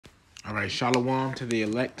All right, shalom to the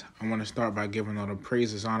elect. I want to start by giving all the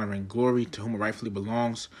praises, honor, and glory to whom it rightfully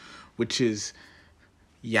belongs, which is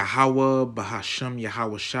Yahweh, Bahashem,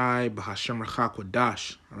 Yahweh Shai, Bahashem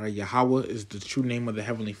Rachakwadash. All right, Yahweh is the true name of the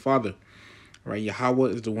Heavenly Father. All right, Yahweh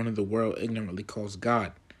is the one of the world ignorantly calls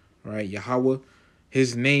God. All right, Yahweh,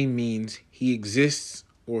 his name means he exists,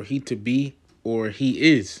 or he to be, or he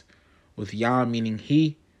is, with Yah meaning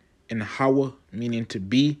he, and Hawa meaning to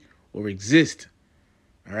be or exist.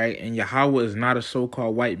 All right, and Yahweh is not a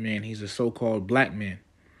so-called white man. He's a so-called black man.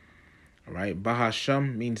 All right,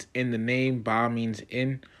 Bahashem means in the name. Ba means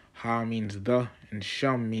in. Ha means the. And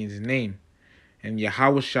Shem means name. And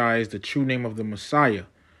Yahweh Shai is the true name of the Messiah.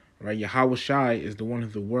 All right, Yahweh Shai is the one who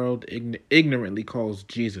the world ignorantly calls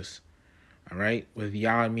Jesus. All right, with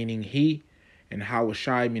Yah meaning he, and Yahweh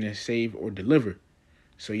Shai meaning save or deliver.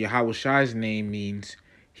 So Yahweh Shai's name means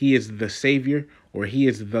he is the savior or he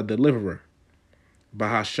is the deliverer.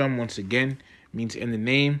 Bahashem, once again, means in the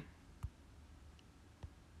name.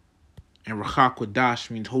 And Racha Kodash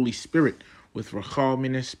means Holy Spirit, with Racha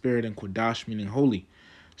meaning spirit and Kodash meaning holy.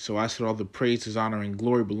 So I said all the praises, honor, and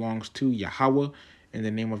glory belongs to Yahweh, in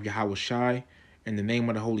the name of Yahweh Shai, in the name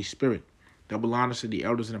of the Holy Spirit. Double honors to the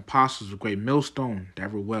elders and apostles of great millstone, that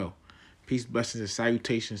ever well. Peace, blessings, and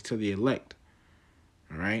salutations to the elect.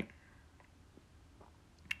 All right.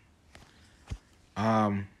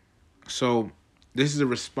 So this is a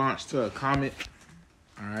response to a comment.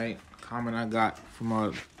 All right, comment I got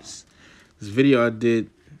from this video I did,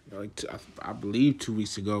 like I believe 2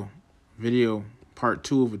 weeks ago. Video part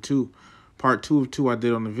 2 of 2. Part 2 of 2 I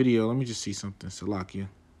did on the video. Let me just see something, Salakia.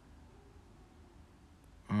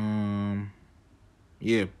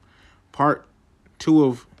 Yeah, part 2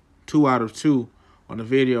 of 2 out of 2 on the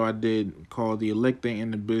video I did called "The Elect Ain't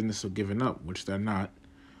in the Business of Giving Up," which they're not.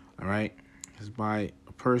 All right, it's by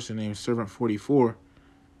a person named Servant 44.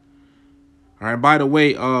 All right, by the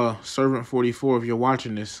way, Servant 44, if you're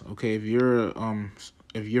watching this, okay, if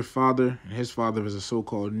your father and his father is a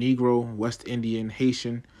so-called Negro, West Indian,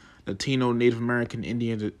 Haitian, Latino, Native American,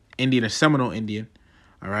 Indian, or Seminole Indian,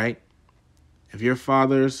 all right, if your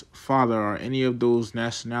father's father are any of those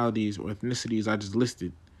nationalities or ethnicities I just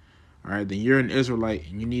listed, all right, then you're an Israelite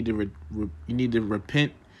and you need to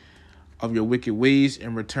repent of your wicked ways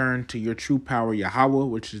and return to your true power, Yahweh,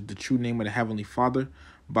 which is the true name of the Heavenly Father,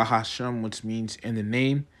 Bahashem, which means in the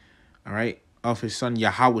name, all right, of his son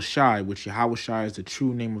Yahweh Shai, which Yahweh Shai is the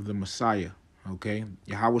true name of the Messiah, okay?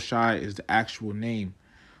 Yahweh Shai is the actual name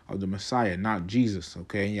of the Messiah, not Jesus,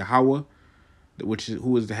 okay? Yahweh,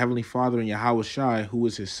 who is the Heavenly Father, and Yahweh Shai, who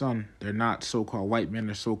is his son, they're not so-called white men,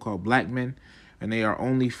 they're so-called black men, and they are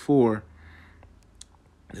only for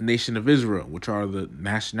the nation of Israel, which are the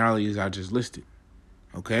nationalities I just listed,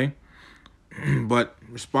 okay? But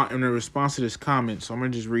in response to this comment, so I'm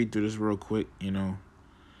going to just read through this real quick,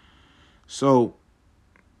 So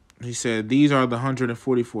he said, these are the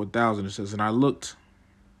 144,000. It says, and I looked,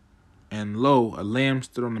 and lo, a lamb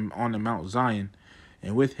stood on the Mount Zion,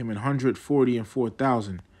 and with him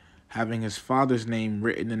 144,000, having his father's name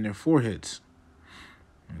written in their foreheads.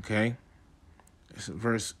 Okay?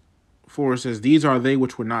 Verse 4 says, these are they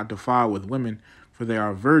which were not defiled with women, for they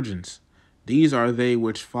are virgins. These are they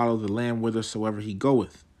which follow the Lamb whithersoever he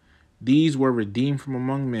goeth. These were redeemed from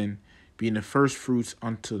among men, being the first fruits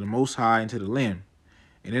unto the Most High and to the Lamb.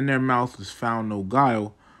 And in their mouth was found no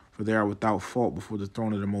guile, for they are without fault before the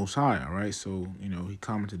throne of the Most High. All right, so, he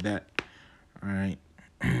commented that. All right,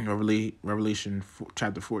 Revelation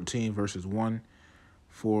chapter 14, verses 1,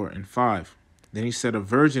 4, and 5. Then he said, a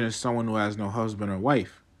virgin is someone who has no husband or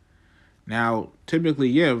wife. Now, typically,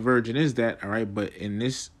 yeah, a virgin is that, all right, but in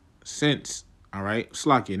this sense, all right,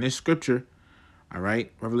 Slakia, in this scripture, all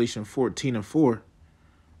right, Revelation 14 and 4,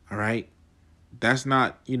 all right, that's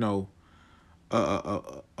not, a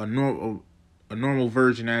normal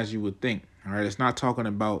virgin as you would think, all right? It's not talking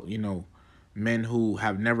about, men who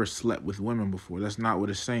have never slept with women before. That's not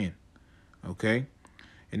what it's saying, okay?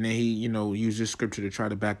 And then he, used this scripture to try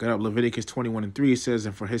to back it up. Leviticus 21 and 3 says,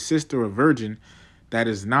 and for his sister a virgin that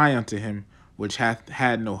is nigh unto him, which hath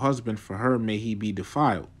had no husband, for her may he be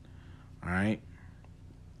defiled. All right.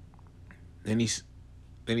 Then he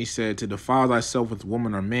said, to defile thyself with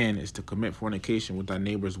woman or man is to commit fornication with thy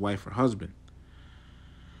neighbor's wife or husband.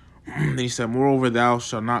 Then he said, moreover, thou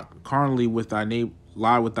shalt not carnally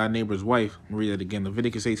lie with thy neighbor's wife. Let me read that again.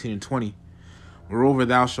 Leviticus 18 and 20. Moreover,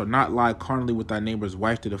 thou shalt not lie carnally with thy neighbor's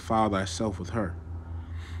wife to defile thyself with her.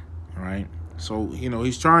 All right. So, he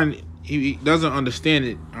doesn't understand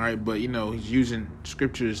it. All right. But, he's using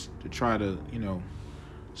scriptures to try to,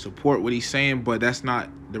 support what he's saying, but that's not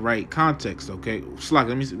the right context, okay? Slack,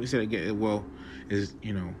 let me say it again. Well, is,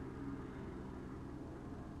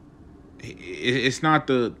 it's not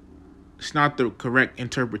the correct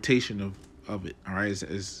interpretation of it. All right,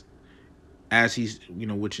 as he's,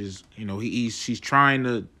 which is, she's trying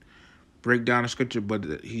to break down the scripture,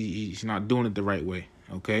 but he's not doing it the right way.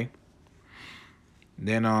 Okay.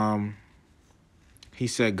 Then he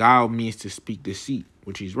said guile means to speak deceit,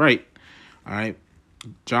 which he's right. All right.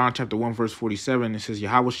 John chapter 1 verse 47, it says,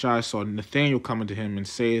 Yahushua saw Nathanael coming to him and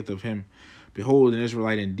saith of him, behold, an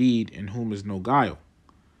Israelite indeed, in whom is no guile.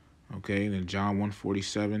 Okay. Then John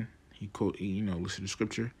 1:47, he listen to the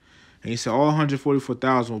scripture, and he said all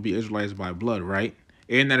 144,000 will be Israelites by blood, right?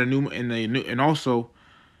 And that and also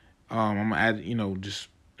I'm gonna add, just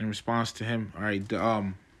in response to him, all right,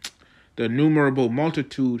 the innumerable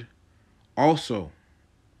multitude also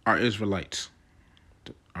are Israelites.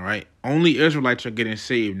 All right. Only Israelites are getting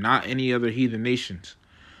saved, not any other heathen nations.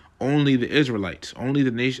 Only the Israelites. Only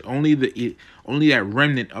the nation. Only that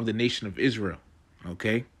remnant of the nation of Israel.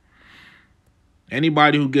 Okay.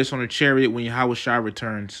 Anybody who gets on a chariot when Yahushua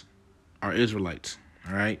returns are Israelites.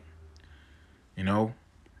 All right. It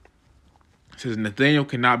says Nathanael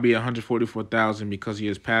cannot be 144,000 because he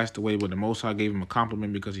has passed away, but the Most High gave him a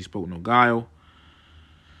compliment because he spoke no guile.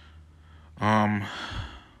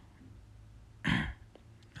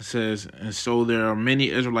 It says, and so there are many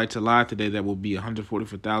Israelites alive today that will be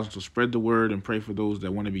 144,000. So spread the word and pray for those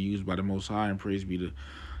that want to be used by the Most High, and praise be to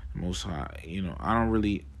the Most High. I don't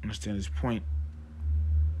really understand this point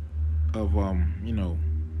of,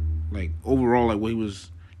 like overall, like what he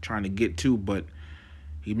was trying to get to, but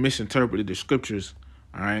he misinterpreted the scriptures.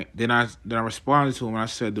 All right. Then I responded to him and I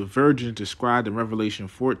said the virgins described in Revelation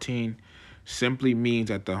 14 simply means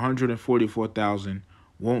that the 144,000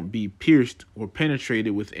 won't be pierced or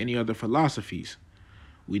penetrated with any other philosophies.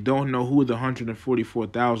 We don't know who the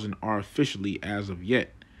 144,000 are officially as of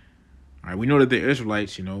yet. All right, we know that they're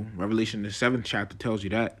Israelites, Revelation, the 7th chapter tells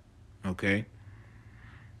you that. Okay.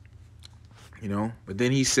 But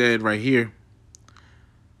then he said right here,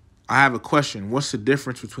 I have a question. What's the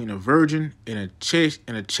difference between a virgin and a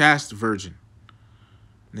chaste virgin?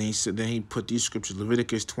 And then he put these scriptures,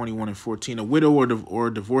 Leviticus 21:14. A widow or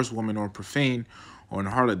a divorced woman or a profane or an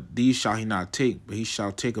harlot, these shall he not take, but he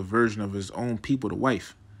shall take a virgin of his own people to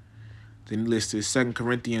wife. Then he listed 2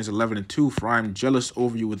 Corinthians 11:2. For I am jealous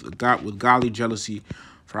over you with godly jealousy,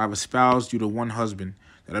 for I have espoused you to one husband,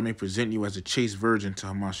 that I may present you as a chaste virgin to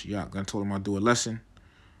Hamashiach. I told him I'll do a lesson.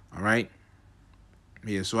 All right.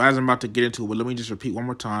 Yeah, so as I'm about to get into it, but let me just repeat one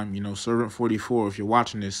more time. Servant 44, if you're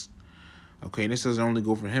watching this, okay, and this doesn't only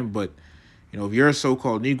go for him, but, if you're a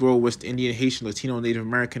so-called Negro, West Indian, Haitian, Latino, Native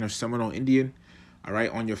American, or Seminole Indian, all right,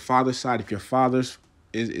 on your father's side, if your father's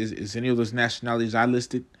is any of those nationalities I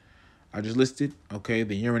just listed, okay,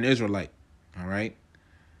 then you're an Israelite, all right,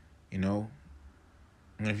 and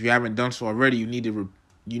if you haven't done so already, you need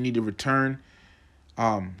to return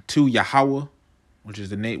to Yahweh, which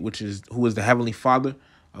is who is the Heavenly Father,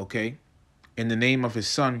 okay, in the name of his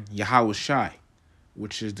Son Yahushua,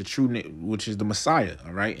 which is the true name, which is the Messiah,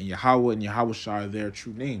 all right, and Yahweh and Yahushua are their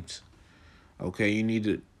true names, okay. You need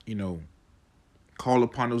to call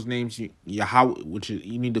upon those names, Yahweh,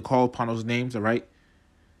 you need to call upon those names, all right,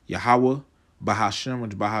 Yahweh, Bahashem,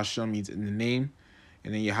 which Bahashem means in the name,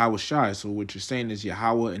 and then Yahushua. So what you're saying is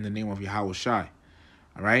Yahweh in the name of Yahushua,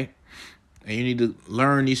 all right, and you need to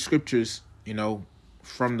learn these scriptures,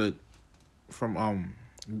 from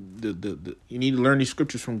you need to learn these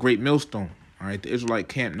scriptures from Great Millstone, all right, the Israelite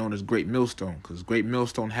camp known as Great Millstone, because Great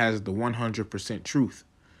Millstone has the 100% truth,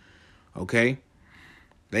 okay?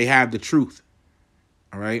 They have the truth,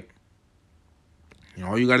 all right?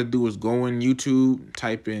 All you got to do is go in YouTube,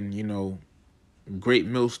 type in, Great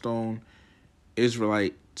Millstone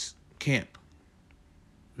Israelite camp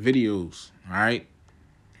videos, all right?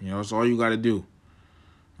 That's all you got to do,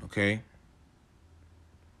 okay?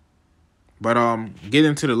 But get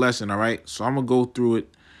into the lesson, all right? So I'm going to go through it,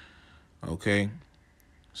 okay?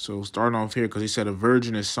 So starting off here, because he said a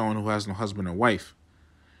virgin is someone who has no husband or wife.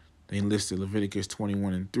 They listed Leviticus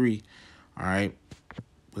 21:3, all right?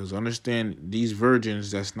 Because understand these virgins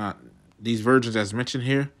that's mentioned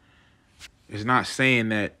here is not saying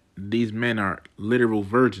that these men are literal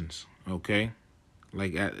virgins, okay?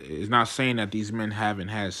 Like, it's not saying that these men haven't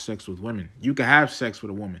had sex with women. You can have sex with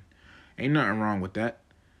a woman. Ain't nothing wrong with that.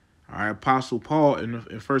 All right, Apostle Paul in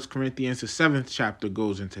 1 Corinthians, the 7th chapter,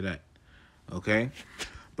 goes into that, okay?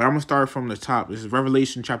 But I'm going to start from the top. This is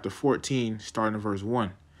Revelation chapter 14, starting in verse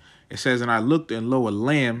 1. It says, and I looked, and lo, a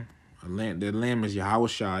lamb, the lamb is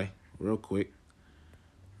Yahushua, real quick.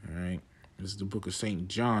 All right, this is the book of St.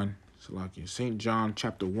 John. St. John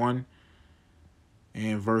chapter 1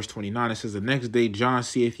 and verse 29. It says, the next day John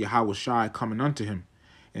seeth Yahushua coming unto him,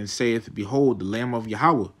 and saith, Behold, the Lamb of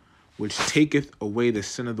Yahweh, which taketh away the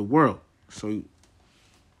sin of the world. So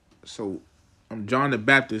John the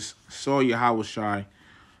Baptist saw Yahweh Shai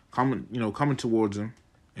coming towards him,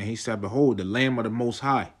 and he said, Behold, the Lamb of the Most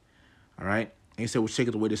High. All right. And he said, which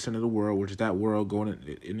taketh away the sin of the world, which is that world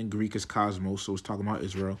going in the Greek is cosmos, so it's talking about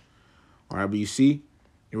Israel. All right, but you see,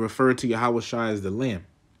 it referred to Yahweh Shai as the Lamb.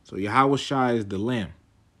 So Yahweh Shai is the Lamb,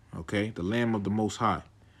 okay? The Lamb of the Most High.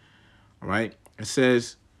 All right. It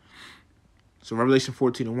says, so Revelation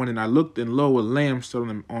 14:1, and I looked, and lo, a lamb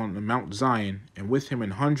stood on the Mount Zion, and with him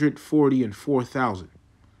 144,000,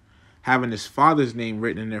 having his father's name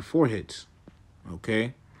written in their foreheads.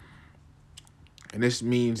 Okay. And this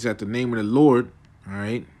means that the name of the Lord, all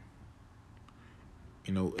right,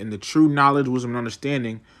 and the true knowledge, wisdom, and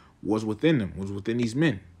understanding was within them, was within these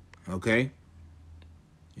men. Okay.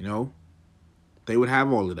 They would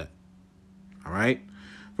have all of that. All right.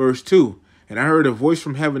 Verse 2, and I heard a voice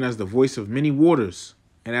from heaven as the voice of many waters,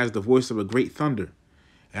 and as the voice of a great thunder.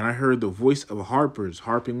 And I heard the voice of harpers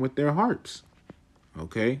harping with their harps.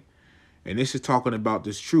 Okay. And this is talking about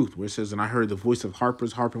this truth where it says, and I heard the voice of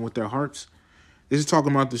harpers harping with their harps. This is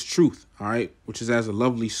talking about this truth, all right, which is as a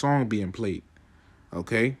lovely song being played.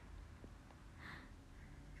 Okay.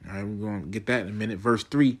 All right, we're going to get that in a minute. Verse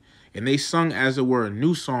 3, and they sung as it were a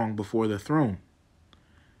new song before the throne.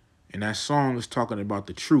 And that song is talking about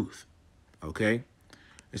the truth. Okay.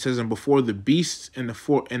 It says, and before the beasts and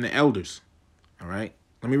the elders. All right.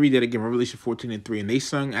 Let me read that again. Revelation 14:3. And they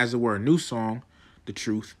sung as it were a new song, the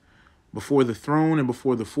truth, before the throne and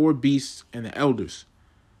before the 4 beasts and the elders.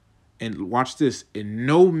 And watch this. And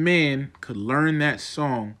no man could learn that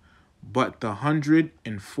song but the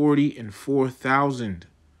 144,000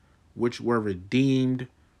 which were redeemed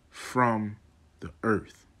from the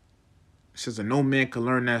earth. It says that no man could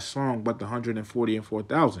learn that song but the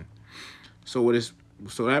 144,000. So what it's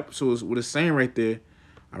saying right there,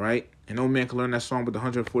 all right, and no man can learn that song but the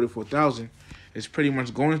 144,000 is pretty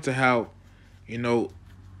much going into how,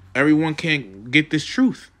 everyone can't get this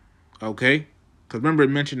truth. Okay. Because remember, it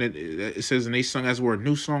mentioned that it says, and they sung as were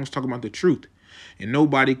new songs talking about the truth. And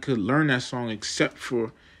nobody could learn that song except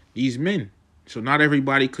for these men. So not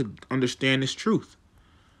everybody could understand this truth.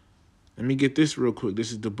 Let me get this real quick.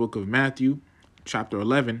 This is the book of Matthew, chapter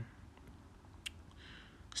 11.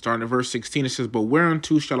 Starting at verse 16, it says, but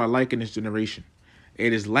whereunto shall I liken this generation?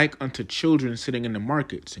 It is like unto children sitting in the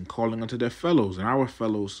markets and calling unto their fellows. And our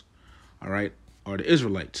fellows, all right, are the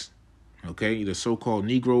Israelites. Okay, the so-called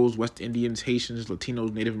Negroes, West Indians, Haitians,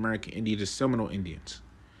 Latinos, Native American Indians, the Seminole Indians.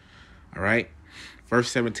 All right.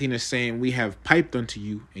 Verse 17 is saying, we have piped unto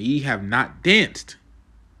you, and ye have not danced.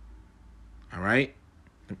 All right.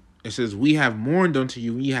 It says, we have mourned unto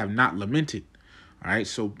you, and ye have not lamented. All right.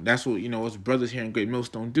 So that's what, us brothers here in Great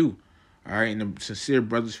Millstone do. All right. And the sincere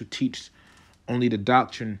brothers who teach only the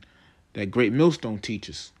doctrine that Great Millstone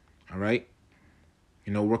teaches. All right.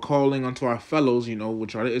 We're calling unto our fellows,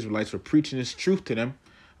 which are the Israelites, for preaching this truth to them,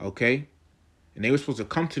 okay? And they were supposed to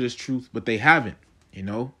come to this truth, but they haven't,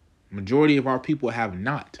 Majority of our people have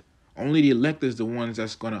not. Only the elect is the ones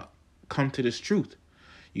that's going to come to this truth.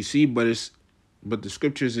 You see, but the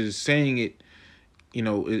scriptures is saying it,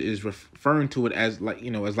 is referring to it as like,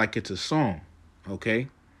 as like it's a song, okay?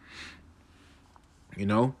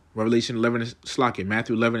 Revelation 11 is slacking.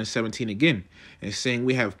 Matthew 11:17 again. And it's saying,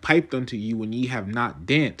 we have piped unto you and ye have not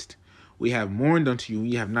danced. We have mourned unto you and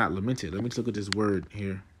ye have not lamented. Let me look at this word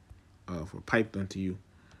here for piped unto you.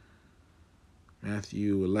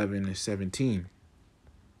 Matthew 11:17.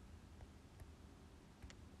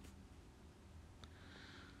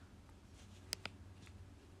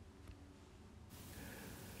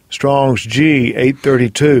 Strong's G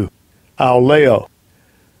 832. Auleo.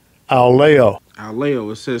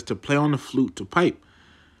 It says to play on the flute, to pipe.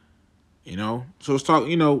 So it's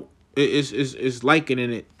talking, it's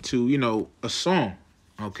likening it to, a song.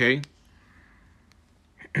 Okay.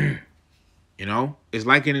 It's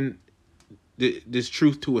likening this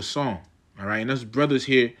truth to a song. All right. And us brothers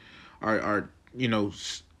here are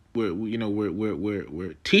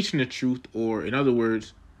we're teaching the truth, or in other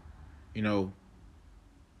words,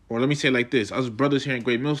 or let me say it like this: us brothers here in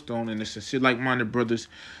Great Millstone, and the sincere like-minded brothers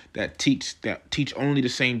that teach only the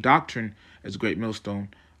same doctrine as Great Millstone.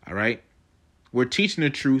 All right, we're teaching the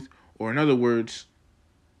truth, or in other words,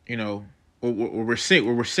 or we're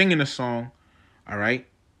singing a song. All right,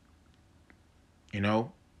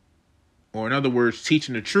 or in other words,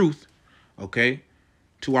 teaching the truth. Okay,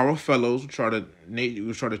 to our fellows, which are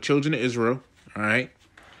the children of Israel. All right,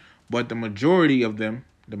 but the majority of them.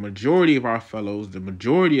 The majority of our fellows, the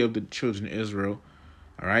majority of the children of Israel,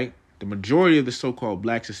 all right, the majority of the so-called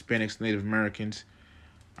blacks, Hispanics, Native Americans,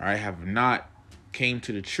 all right, have not came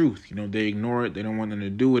to the truth. You know, they ignore it. They don't want nothing to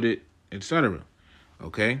do with it, etc.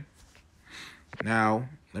 Okay. Now,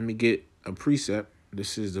 let me get a precept.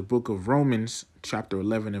 This is the book of Romans, chapter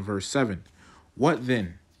 11 and verse 7. What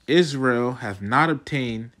then? Israel hath not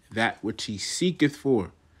obtained that which he seeketh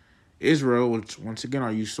for. Israel, which once again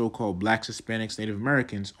are you so-called blacks, Hispanics, Native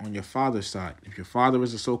Americans on your father's side. If your father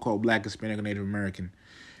is a so-called black, Hispanic, or Native American,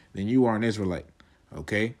 then you are an Israelite.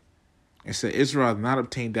 Okay? It said Israel hath not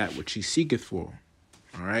obtained that which he seeketh for.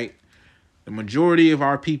 All right? The majority of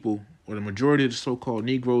our people, or the majority of the so-called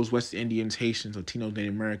Negroes, West Indians, Haitians, Latinos,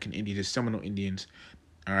 Native American Indians, Seminole Indians,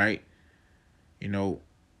 all right? You know,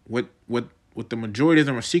 what the majority of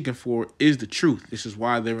them are seeking for is the truth. This is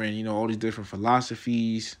why they're in, you know, all these different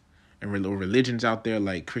philosophies and religions out there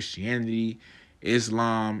like Christianity,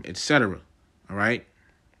 Islam, etc. All right?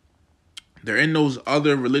 They're in those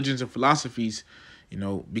other religions and philosophies, you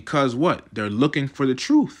know, because what? They're looking for the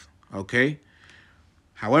truth, okay?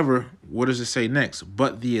 However, what does it say next?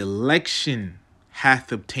 But the election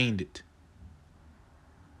hath obtained it.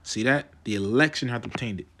 See that? The election hath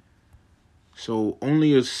obtained it. So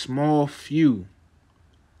only a small few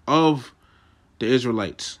of the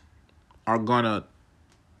Israelites are going to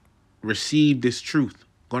receive this truth,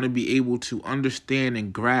 going to be able to understand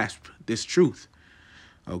and grasp this truth.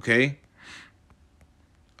 Okay?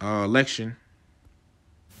 Election.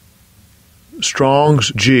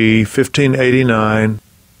 Strong's G 1589,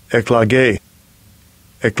 eklage.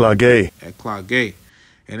 Eklage.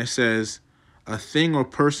 And it says, a thing or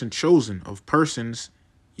person chosen, of persons,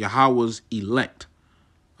 Yahweh's elect.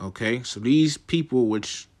 Okay? So these people,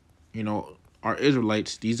 which, you know, are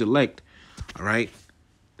Israelites, these elect, all right?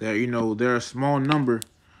 They're, you know, they're a small number,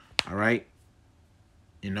 all right?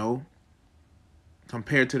 You know,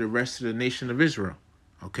 compared to the rest of the nation of Israel.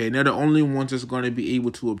 Okay, and they're the only ones that's going to be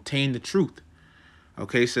able to obtain the truth.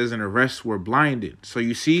 Okay, it says, and the rest were blinded. So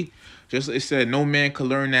you see, just like it said, no man could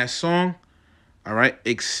learn that song, all right,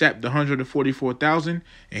 except the 144,000.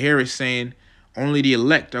 And here it's saying only the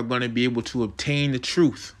elect are going to be able to obtain the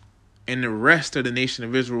truth. And the rest of the nation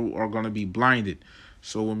of Israel are going to be blinded.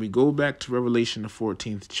 So when we go back to Revelation, the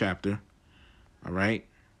 14th chapter, all right,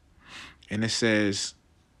 and it says,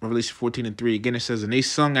 Revelation 14 and 3, again, it says, and they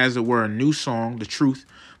sung as it were a new song, the truth,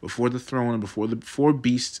 before the throne and before the four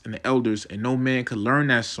beasts and the elders, and no man could learn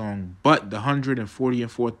that song but the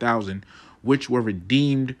 144,000 which were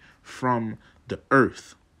redeemed from the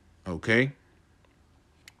earth. Okay?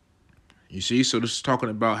 You see? So this is talking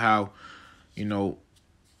about how, you know,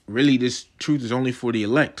 really this truth is only for the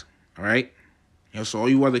elect. All right? You know, so all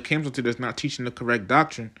you other camps out there that's not teaching the correct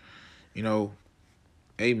doctrine, you know,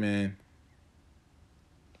 hey, man,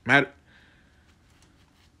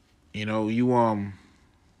 you know, you,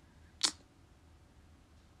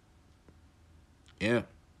 yeah.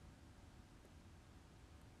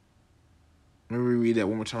 Let me reread that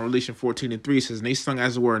one more time. Revelation 14 and 3 says, and they sung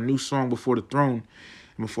as it were a new song before the throne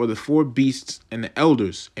and before the four beasts and the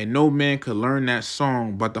elders, and no man could learn that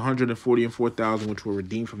song but the 144,000 which were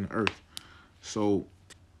redeemed from the earth. So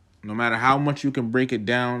no matter how much you can break it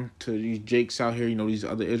down to these jakes out here, you know, these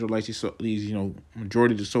other Israelites, these you know,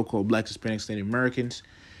 majority of the so-called blacks, Hispanics, Native Americans,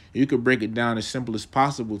 you could break it down as simple as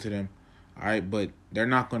possible to them, all right? But they're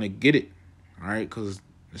not going to get it, all right? Because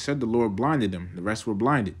it said the Lord blinded them. The rest were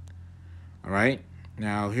blinded, all right?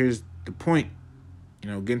 Now, here's the point,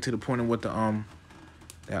 you know, getting to the point of what the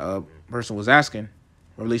that person was asking.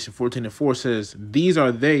 Revelation 14 and 4 says, these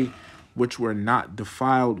are they which were not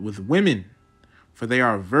defiled with women, for they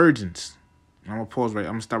are virgins. I'm going to pause right.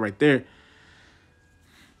 I'm going to stop right there.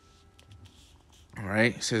 All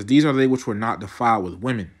right. It says, these are they which were not defiled with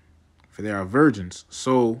women, for they are virgins.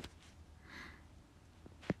 So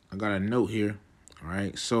I got a note here. All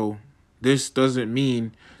right. So this doesn't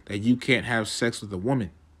mean that you can't have sex with a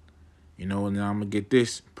woman. You know, and now I'm going to get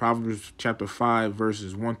this. Proverbs chapter 5,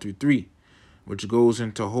 verses 1 through 3, which goes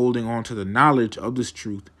into holding on to the knowledge of this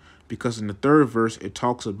truth. Because in the third verse, it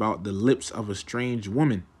talks about the lips of a strange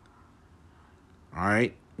woman, all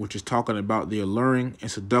right, which is talking about the alluring and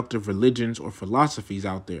seductive religions or philosophies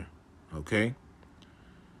out there, okay?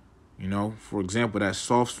 You know, for example, that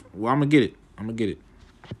soft, well, I'm going to get it.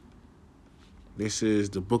 This is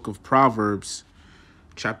the book of Proverbs,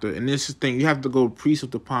 chapter, and this is the thing, you have to go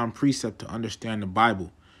precept upon precept to understand the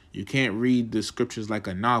Bible. You can't read the scriptures like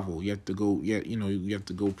a novel. You have to go, you have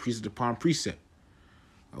to go precept upon precept.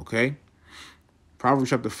 Okay,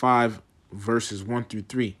 Proverbs chapter 5, verses 1 through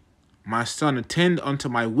 3. My son, attend unto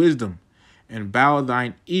my wisdom, and bow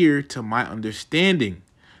thine ear to my understanding,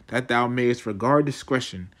 that thou mayest regard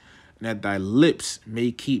discretion, and that thy lips may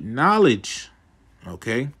keep knowledge.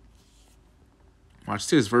 Okay, Watch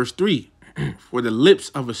this, verse 3. For the lips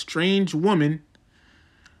of a strange woman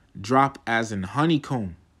drop as an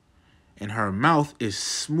honeycomb, and her mouth is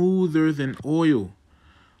smoother than oil.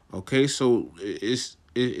 Okay, so it's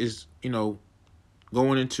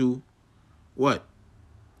going into what?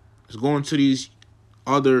 It's going to these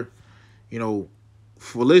other,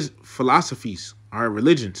 philosophies, our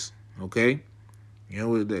religions. Okay,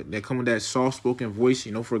 they come with that soft-spoken voice.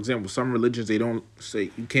 For example, some religions they don't say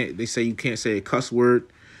you can't. They say you can't say a cuss word.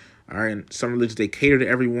 All right, and some religions they cater to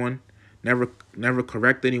everyone, never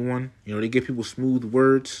correct anyone. They give people smooth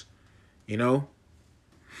words. And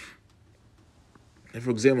for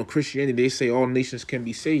example, Christianity, they say all nations can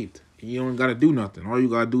be saved. You don't got to do nothing. All you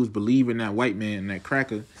got to do is believe in that white man and that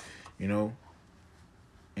cracker, and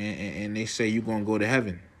they say you're going to go to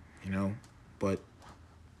heaven, But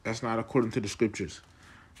that's not according to the scriptures,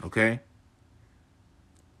 okay?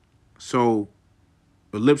 So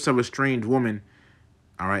the lips of a strange woman,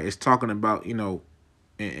 all right, it's talking about, that,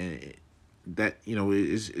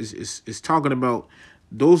 it's talking about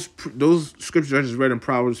those scriptures I just read in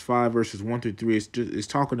Proverbs 5, verses 1 through 3. It's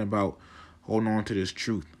talking about holding on to this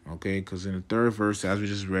truth, okay? Because in the third verse, as we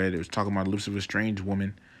just read, it was talking about the lips of a strange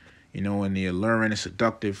woman, and the alluring and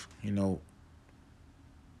seductive,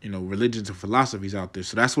 religions and philosophies out there.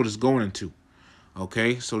 So that's what it's going into,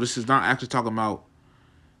 okay? So this is not actually talking about,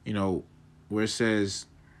 where it says,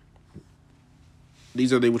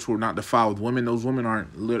 these are they which were not defiled with women. Those women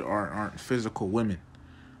aren't physical women,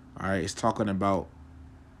 all right? It's talking about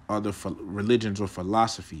other religions or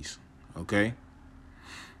philosophies, okay?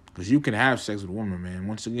 Because you can have sex with a woman, man.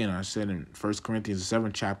 Once again, I said in 1 Corinthians, the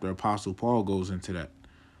 7th chapter, Apostle Paul goes into that,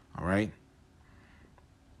 all right?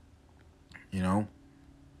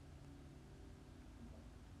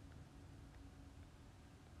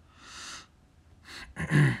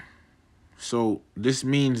 So this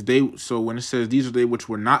means so when it says these are they which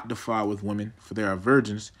were not defiled with women, for they are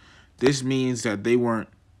virgins, this means that they weren't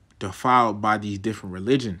defiled by these different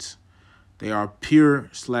religions. They are pure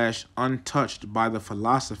 / untouched by the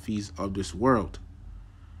philosophies of this world.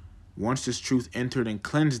 Once this truth entered and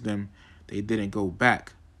cleansed them, they didn't go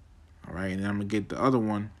back. All right, and then I'm going to get the other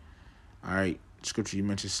one. All right, scripture you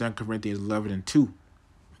mentioned, 2 Corinthians 11 and 2.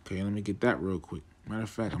 Okay, let me get that real quick. Matter of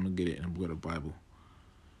fact, I'm going to get it in the Bible.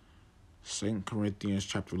 2 Corinthians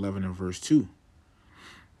chapter 11 and verse 2.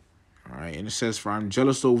 All right, and it says, for I'm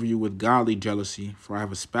jealous over you with godly jealousy, for I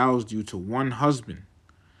have espoused you to one husband,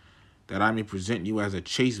 that I may present you as a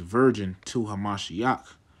chaste virgin to Hamashiach.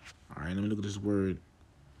 All right, let me look at this word,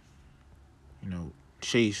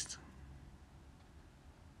 chaste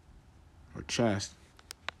or chaste.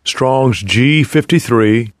 Strong's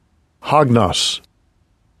G53, Hagnos.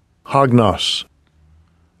 Hagnos.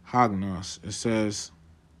 Hagnos. It says,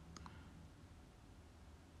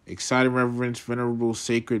 exciting reverence, venerable,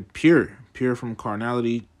 sacred, pure from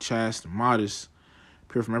carnality, chaste, modest,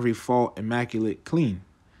 pure from every fault, immaculate, clean.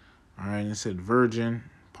 All right, and it said virgin,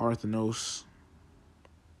 Parthenos.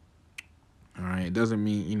 All right, it doesn't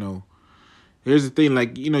mean, here's the thing,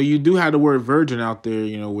 like, you do have the word virgin out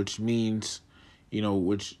there, which means,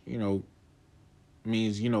 means,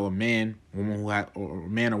 a man, woman who or a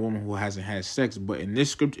man or woman who hasn't had sex. But in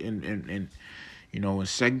this scripture, in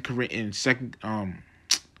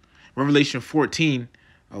Revelation 14,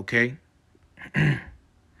 okay, when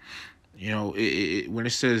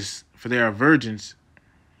it says, for they are virgins,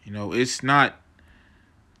 it's not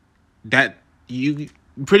that you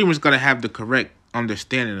pretty much got to have the correct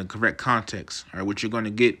understanding, the correct context, all right, what you're going to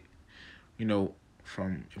get,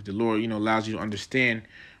 from, if the Lord, allows you to understand,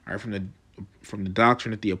 all right, from the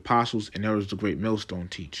doctrine that the apostles and elders of the great millstone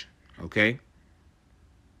teach, okay?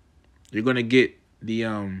 You're going to get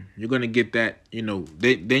that,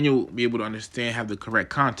 then you'll be able to understand, have the correct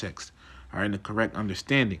context, all right, and the correct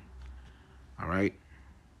understanding, all right?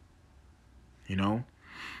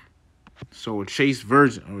 So a chaste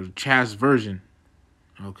virgin or a chaste virgin,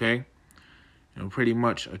 okay? Pretty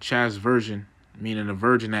much a chaste virgin, meaning a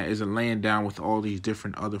virgin that isn't laying down with all these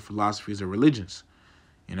different other philosophies or religions.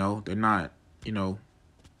 They're not, in all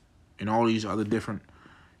these other different,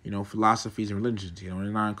 philosophies and religions. They're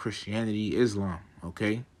not in Christianity, Islam,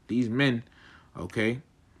 okay? These men, okay,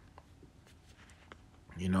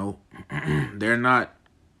 they're not,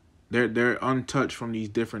 they're untouched from these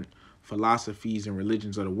different philosophies and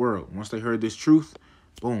religions of the world. Once they heard this truth,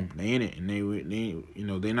 boom, they in it, and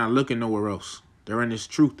they're not looking nowhere else. They're in this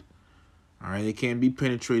truth. All right, they can't be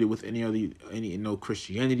penetrated with no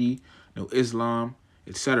Christianity, no Islam,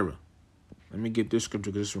 etc. Let me get this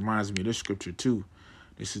scripture because this reminds me of this scripture too.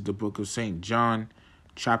 This is the book of St. John,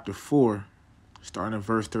 chapter 4, Starting at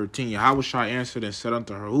verse 13. Yahweh Shai answered and said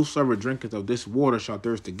unto her, whosoever drinketh of this water shall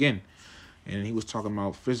thirst again. And he was talking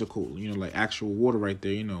about physical, like actual water right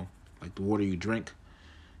there, like the water you drink.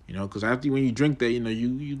 Because after when you drink that,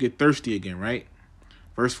 you get thirsty again, right?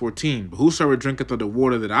 Verse 14. But whosoever drinketh of the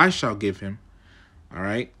water that I shall give him, all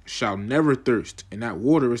right, shall never thirst. And that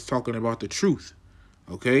water is talking about the truth,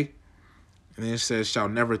 okay? And then it says shall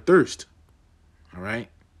never thirst, all right?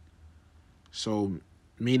 So,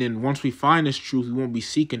 meaning once we find this truth, we won't be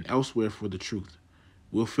seeking elsewhere for the truth.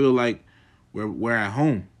 We'll feel like we're at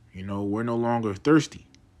home, we're no longer thirsty,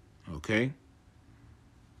 okay?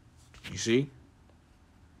 You see?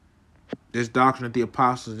 This doctrine that the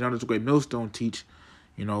apostles and others of Great Millstone teach,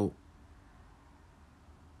 hey,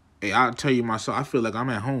 I'll tell you myself, I feel like I'm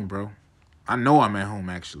at home, bro. I know I'm at home,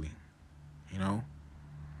 actually, Let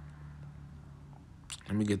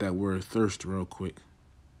me get that word thirst real quick.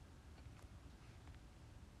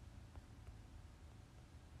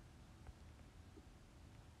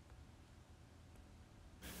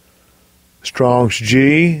 Strong's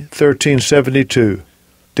G 1372.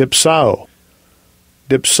 Dipsao.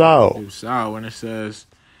 Dipsao, and it says,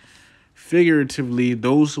 figuratively,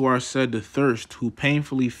 those who are said to thirst, who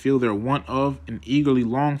painfully feel their want of and eagerly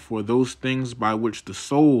long for those things by which the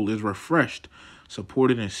soul is refreshed,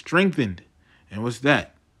 supported, and strengthened. And what's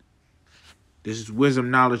that? This is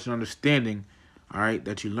wisdom, knowledge, and understanding, all right,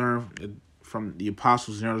 that you learn from the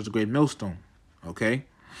apostles and others of the Great Millstone, okay?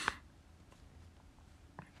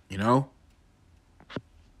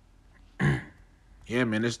 Yeah,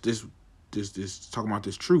 man, this talking about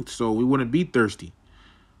this truth, so we wouldn't be thirsty,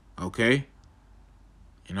 okay?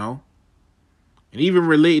 And even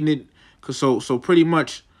relating it, cause so pretty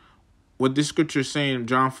much what this scripture is saying,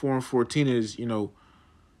 John 4:14 is,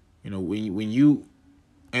 when you,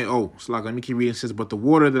 and it's like, let me keep reading. It says, but the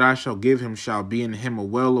water that I shall give him shall be in him a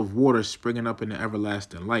well of water springing up into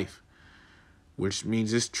everlasting life, which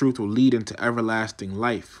means this truth will lead into everlasting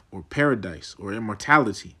life or paradise or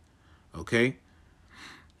immortality, okay?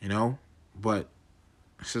 But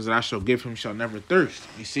it says that I shall give him shall never thirst.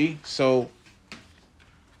 You see? So,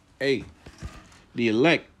 hey, the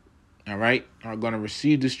elect, all right, are going to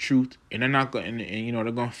receive this truth, and they're not going, and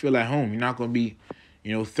they're going to feel at home. You're not going to be,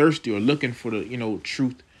 thirsty or looking for the,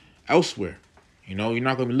 truth elsewhere. You're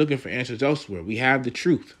not going to be looking for answers elsewhere. We have the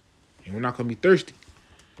truth, and we're not going to be thirsty.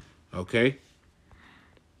 Okay?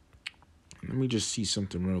 Let me just see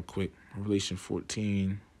something real quick. Revelation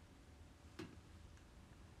 14.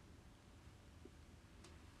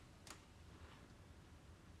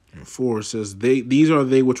 And 4 says, these are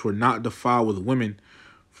they which were not defiled with women,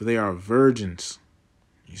 for they are virgins.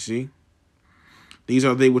 You see? These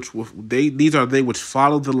are they which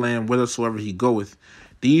follow the Lamb whithersoever he goeth.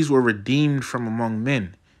 These were redeemed from among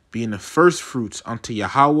men, being the first fruits unto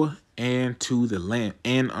Yahweh and to the Lamb.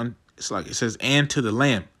 It's like it says, and to the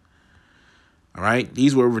Lamb. All right?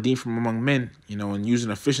 These were redeemed from among men, and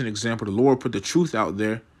using a fishing example, the Lord put the truth out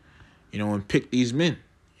there, and picked these men,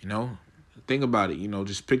 Think about it,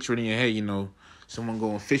 just picture it in your head, someone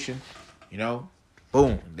going fishing,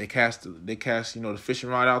 boom, they cast, the fishing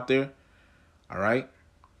rod out there, all right?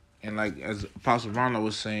 And like as Apostle Ronald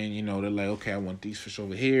was saying, they're like, okay, I want these fish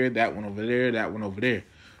over here, that one over there, that one over there.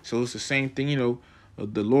 So it's the same thing,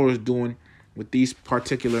 the Lord is doing with these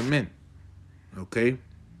particular men, okay?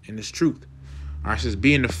 And it's truth. All right, it says,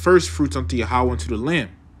 being the first fruits unto Yahweh and to the Lamb.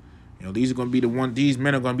 These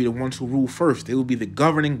men are going to be the ones who rule first. They will be the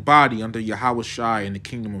governing body under Yahweh Shai in the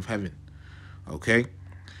kingdom of heaven. Okay?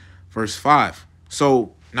 Verse 5.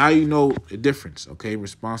 So now you know the difference, okay? In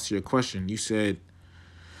response to your question, you said,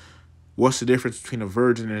 what's the difference between a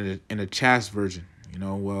virgin and a chaste virgin?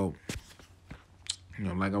 Well,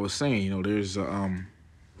 like I was saying, there's a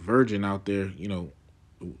virgin out there,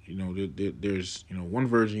 there's, one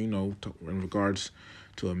virgin, in regards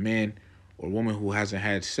to a man or woman who hasn't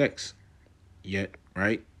had sex yet,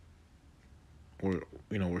 right? Or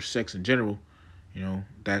sex in general,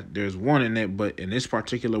 that there's one in it, but in this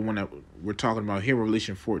particular one that we're talking about here,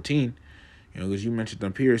 Revelation 14, because you mentioned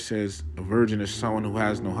up here, it says a virgin is someone who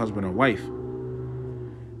has no husband or wife.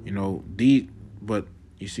 But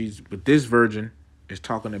this virgin is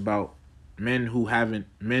talking about men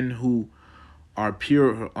who are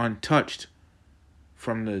pure or untouched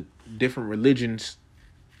from the different religions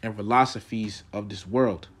and philosophies of this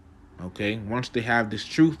world. Okay, once they have this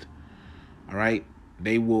truth, all right,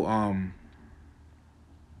 they will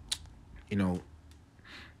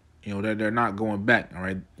they're not going back. All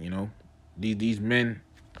right, these men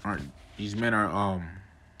are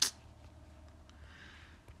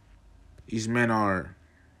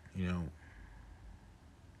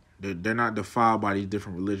they're not defiled by these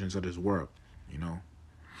different religions of this world. You know,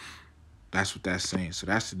 that's what that's saying. So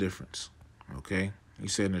that's the difference. Okay. He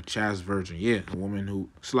said in the Chaz virgin, yeah, a woman who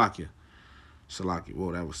Salakia.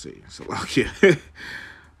 Whoa, that was saying Salakia.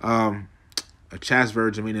 A Chaz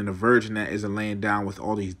virgin meaning a virgin that isn't laying down with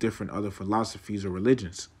all these different other philosophies or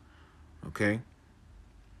religions. Okay.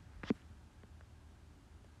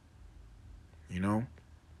 You know?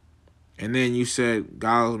 And then you said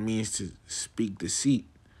guile means to speak deceit.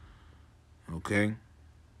 Okay?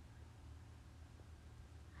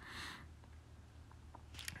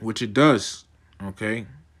 Which it does. Okay?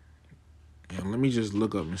 And let me just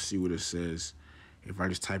look up and see what it says if I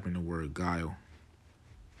just type in the word guile.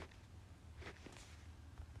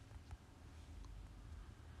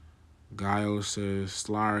 Guile says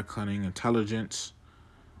sly, cunning, intelligence.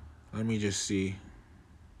 Let me just see.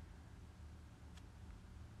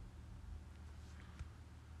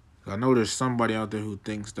 I know there's somebody out there who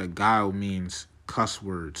thinks that guile means cuss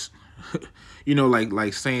words. You know,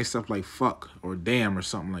 like saying stuff like fuck or damn or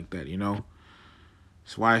something like that, you know?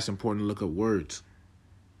 That's why it's important to look up words.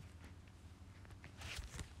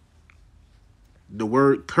 The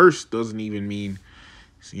word curse doesn't even mean,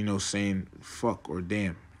 you know, saying fuck or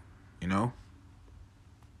damn, you know?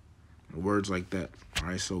 Words like that. All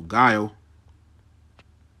right, so guile.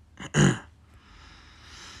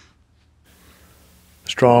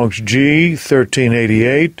 Strong's G,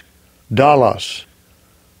 1388. Dalas.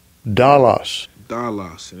 Dalas.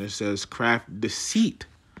 Dalas. And it says craft, deceit,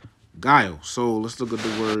 guile. So let's look at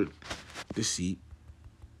the word deceit.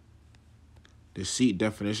 Deceit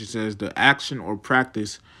definition says the action or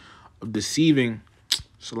practice of deceiving,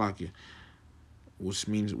 Salakia, which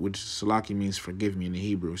Salaki means forgive me in the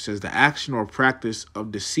Hebrew. It says the action or practice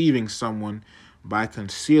of deceiving someone by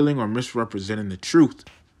concealing or misrepresenting the truth.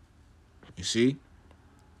 You see?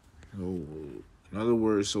 So, in other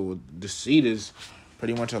words, so deceit is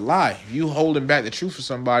pretty much a lie. If you holding back the truth for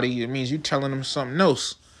somebody, it means you telling them something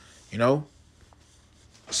else, you know?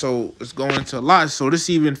 So it's going into a lie. So this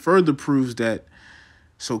even further proves that,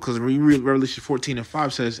 so because when you read Revelation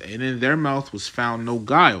 14:5 says, and in their mouth was found no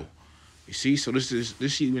guile. You see? So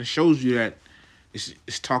this even shows you that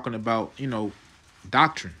it's talking about, you know,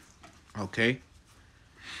 doctrine, okay?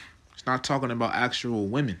 It's not talking about actual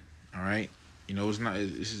women, all right? You know, it's not.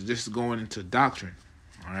 This is going into doctrine,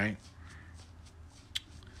 all right?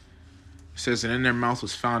 It says, and in their mouth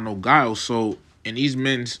was found no guile. So in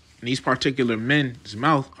these particular men's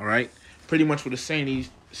mouth, all right, pretty much what it's saying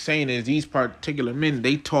is these particular men,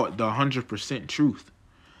 they taught the 100% truth.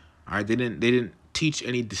 All right, they didn't teach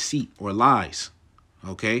any deceit or lies,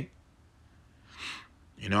 okay?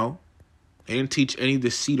 You know, they didn't teach any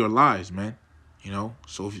deceit or lies, man. You know,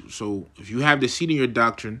 so if you have deceit in your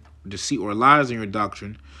doctrine, deceit or lies in your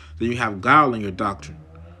doctrine, then you have guile in your doctrine,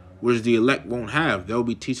 which the elect won't have. They'll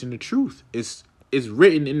be teaching the truth. It's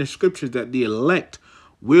written in the scriptures that the elect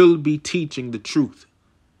will be teaching the truth,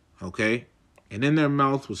 okay? And in their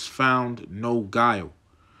mouth was found no guile,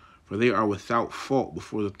 for they are without fault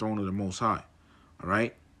before the throne of the Most High, all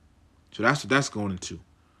right? So that's what that's going into,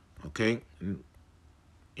 okay? And,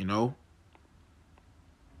 you know,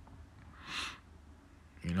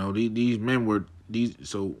 these men were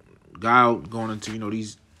so guile going into, you know,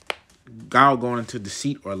 guile going into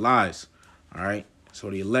deceit or lies. All right.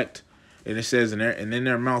 So the elect, and it says and in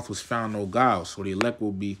their mouth was found no guile. So the elect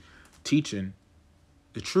will be teaching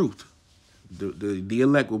the truth. The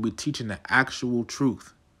elect will be teaching the actual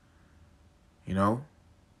truth. You know.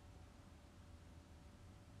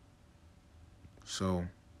 So,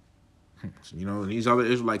 you know, these other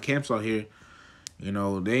Israelite camps out here, you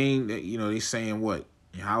know, they ain't, you know, they saying what?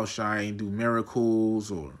 Yahushua ain't do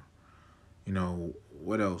miracles, or, you know,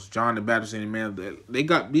 what else? John the Baptist and man, they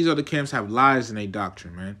got, these other camps have lies in their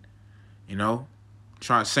doctrine, man. You know,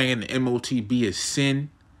 saying the MOTB is sin.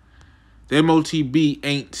 The MOTB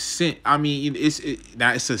ain't sin. I mean,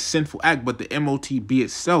 now it's a sinful act, but the MOTB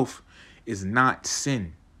itself is not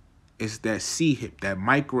sin. It's that C-hip, that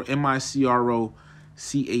micro MICROCHIP.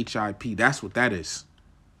 That's what that is.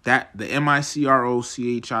 That the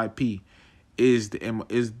MICROCHIP is the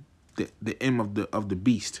M of the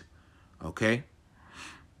beast. Okay.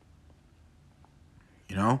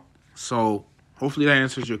 You know, so hopefully that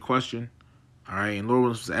answers your question. All right, and Lord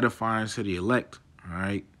was edifying to the elect. All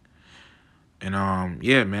right, and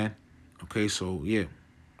yeah, man. Okay, so yeah,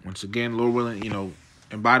 once again, Lord willing, you know,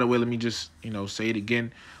 and by the way, let me just, you know, say it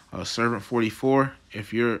again. Servant 44.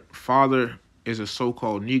 If your father is a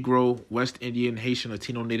so-called Negro, West Indian, Haitian,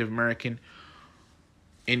 Latino, Native American,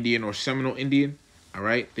 Indian, or Seminole Indian, all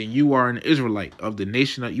right, then you are an Israelite of the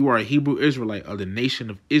nation. You are a Hebrew Israelite of the nation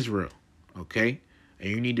of Israel. Okay, And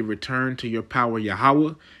you need to return to your power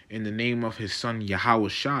Yahweh in the name of his son Yahweh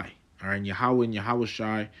Shai. All right, Yahweh and Yahweh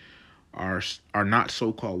Shai are not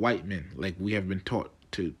so-called white men like we have been taught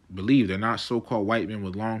to believe. They're not so-called white men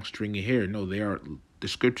with long stringy hair. No, they are. The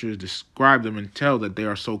scriptures describe them and tell that they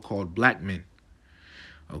are so-called black men.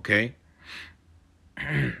 Okay?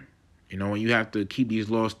 You know, when you have to keep these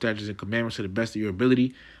laws, statutes, and commandments to the best of your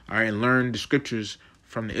ability, all right, and learn the scriptures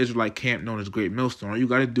from the Israelite camp known as Great Millstone. All you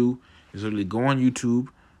got to do is literally go on YouTube,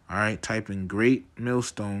 all right, type in Great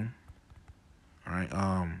Millstone, all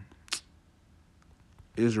right,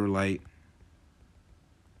 Israelite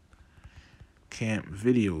camp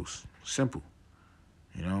videos. Simple,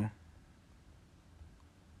 you know.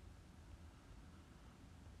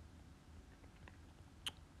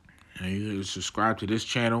 And you can subscribe to this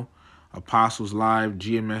channel, Apostles Live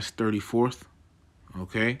GMS 34th,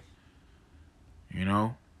 okay, you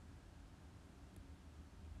know,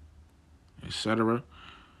 etc.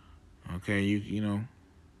 Okay, you know,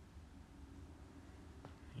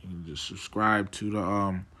 you can just subscribe to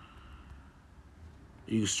the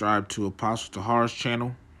you can subscribe to Apostle Tahar's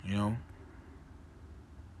channel, you know.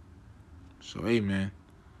 So hey man,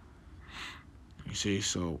 you see,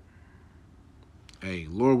 so hey,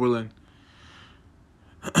 Lord willing,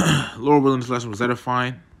 this lesson was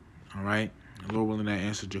edifying. All right, Lord willing, that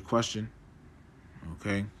answered your question.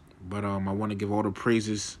 Okay, but I want to give all the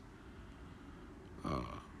praises.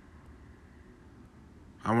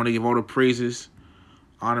 I want to give all the praises,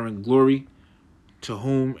 honor, and glory to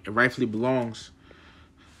whom it rightfully belongs,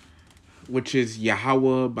 which is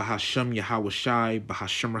Yahweh, Bahashem, Yahweh Shai,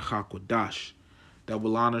 Bahashem Kodash.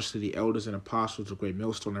 Double honors to the elders and apostles of Great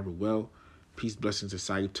Millstone ever well. Peace, blessings, and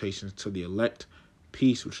salutations to the elect.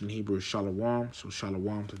 Peace, which in Hebrew is Shalom. So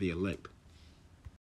Shalom to the elect.